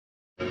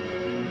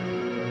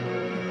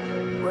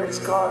race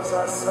cars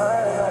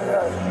outside, I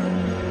got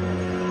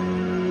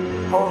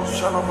hoes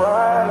tryna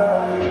ride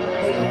up,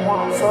 nigga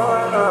wanna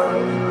find her,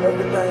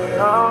 everything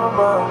I'm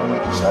about,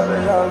 shout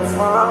it out to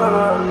find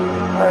her,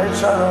 I ain't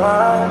tryna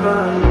hide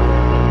her.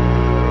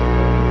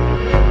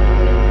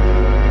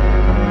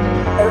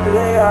 Every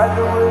day I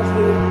do is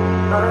me,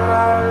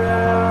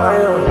 I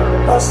am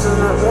hustling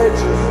the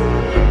pages,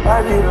 I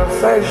need a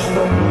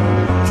facelift,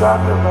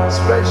 dropping my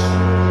spaceship.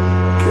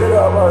 Get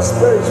out my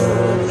space,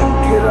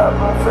 get out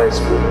my face,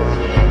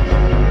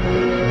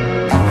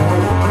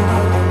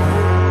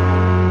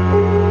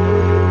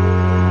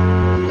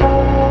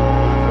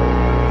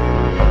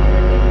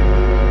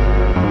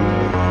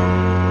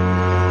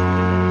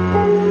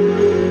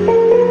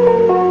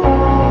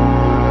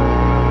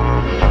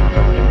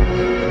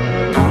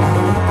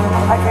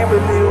 I can't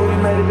believe we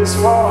made it this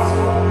far.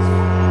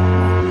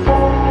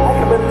 I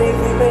can't believe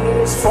we made it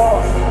this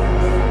far.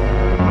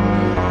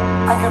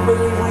 I can't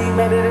believe we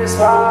made it this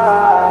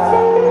far.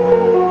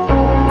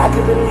 I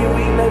can't believe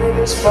we made it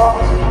this far.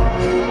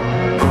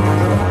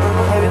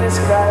 Maybe this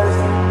guy's.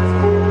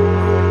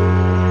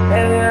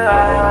 And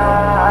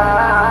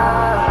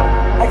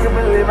I can't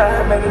believe I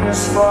made it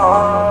this far.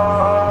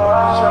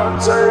 Trying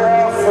to tell you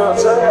how I feel,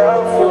 tell you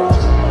how I feel.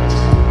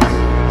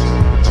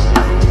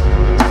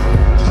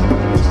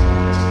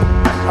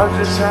 I'm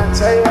just trying to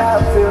tell you how I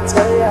feel,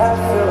 tell you how I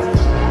feel.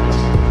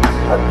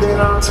 I've been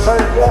on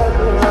turn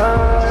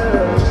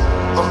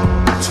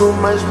too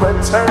much, but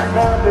turn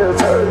down there,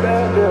 turn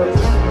down there.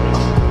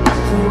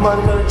 Too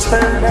much, but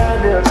turn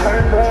down there,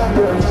 turn down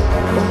there.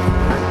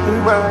 We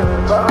ride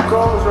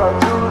Broncos right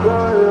through the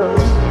hill.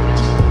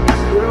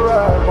 We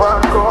ride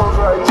Broncos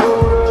right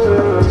through the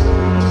hill.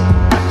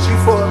 She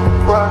fuck the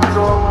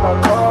Bronco when I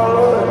call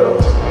her.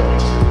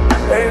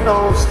 Ain't no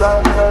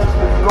stopping us,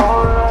 we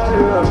going right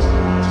here.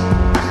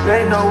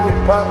 They know we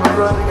poppin'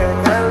 running and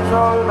hands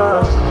on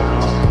us.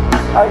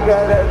 I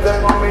got that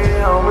thing on me,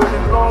 I'm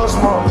really blowing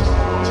smoke.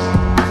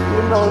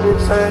 You know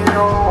this ain't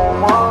no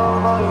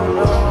one, you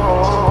know.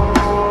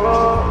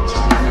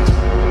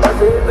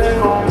 Everything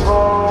gon' go.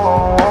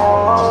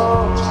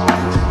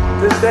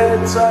 This that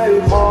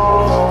type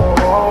of.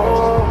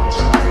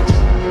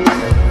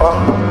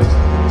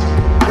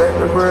 Let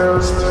the real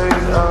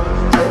straight up,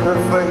 let the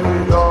fake be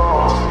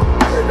gone.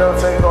 Let the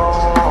fake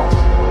on,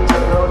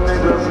 let the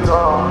niggas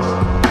gone.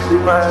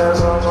 Keep my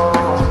ass on,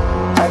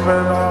 I've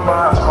been on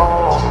my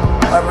own.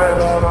 I've been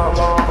on my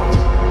own.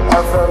 I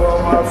fell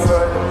on my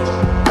face.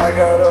 I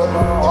got up on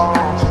my own.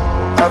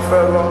 I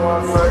fell on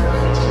my face.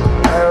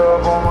 I got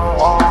up on my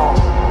own.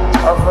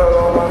 I fell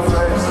on my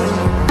face.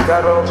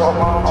 Got up on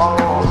my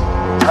own.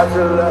 I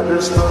just left the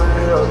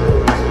studio.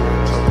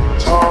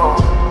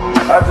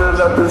 I just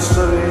left the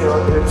studio.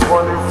 It's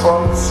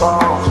 24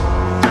 songs.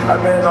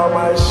 I've been on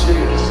my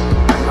shit.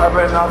 I've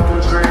been off the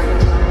grid.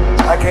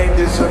 I can't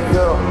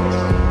disappear.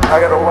 I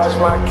gotta watch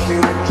my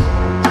kids.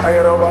 I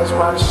gotta watch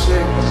my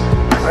shit.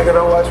 I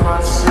gotta watch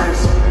my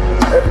sis.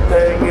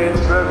 Everything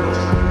gets better.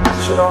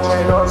 Shit don't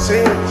make no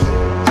sense.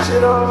 Shit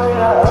don't make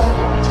no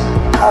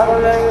sense. How the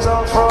niggas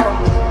I'm from,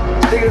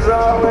 niggas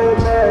always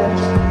mad.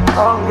 I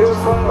don't give a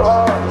fuck at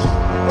all.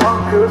 I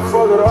don't give a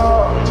fuck at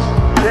all.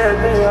 Yeah,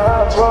 nigga,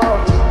 I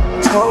brought.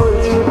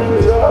 Told you,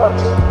 New York.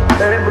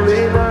 They ain't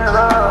believe nothing at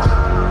all.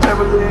 They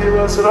believe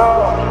us at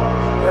all.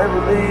 They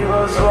believe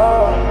us at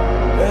all.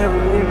 They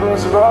believe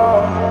us at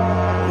all.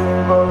 They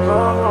believe us at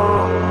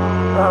all.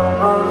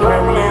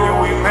 Can't believe that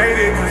we made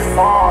it this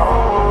far.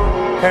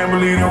 Can't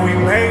believe that we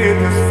made it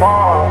this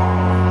far.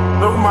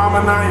 Look, mama,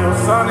 now your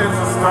son is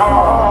a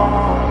star.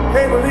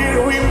 Can't believe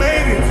that we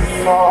made it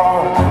this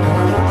far.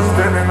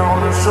 Standing on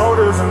the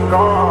shoulders and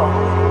guard.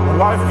 When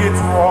life gets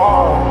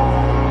hard,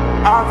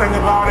 I think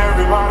about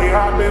everybody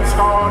I've been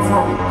scarred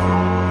from.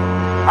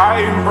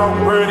 I even broke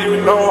bread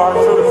even though I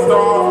should have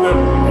starved them.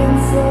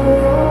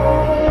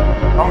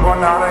 I'm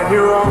going down a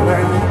hero,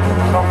 baby.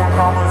 Someone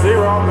call me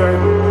zero,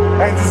 baby.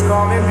 Angels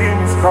calling,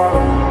 demons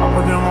calling. I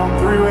put them on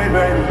three-way,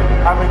 baby.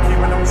 I've been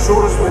keeping them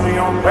shooters with me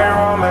on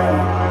payroll,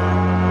 baby.